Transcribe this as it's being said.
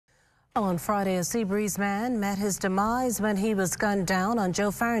On Friday, a Seabreeze man met his demise when he was gunned down on Joe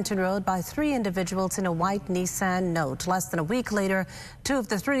Farrington Road by three individuals in a white Nissan Note. Less than a week later, two of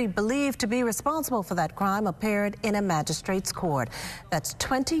the three believed to be responsible for that crime appeared in a magistrate's court. That's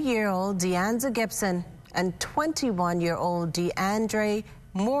 20-year-old Deanza Gibson and 21-year-old DeAndre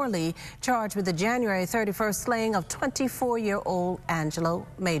Morley, charged with the January 31st slaying of 24-year-old Angelo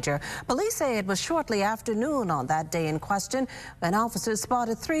Major. Police say it was shortly after noon on that day in question when officers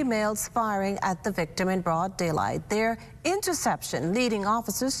spotted three males firing at the victim in broad daylight. Their interception leading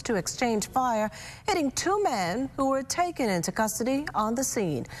officers to exchange fire, hitting two men who were taken into custody on the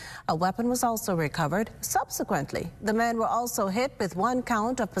scene. A weapon was also recovered. Subsequently, the men were also hit with one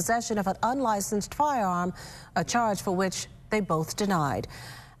count of possession of an unlicensed firearm, a charge for which they both denied.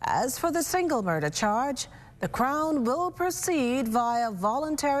 As for the single murder charge, the Crown will proceed via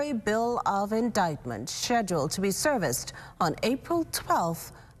voluntary bill of indictment, scheduled to be serviced on April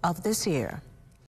 12th of this year.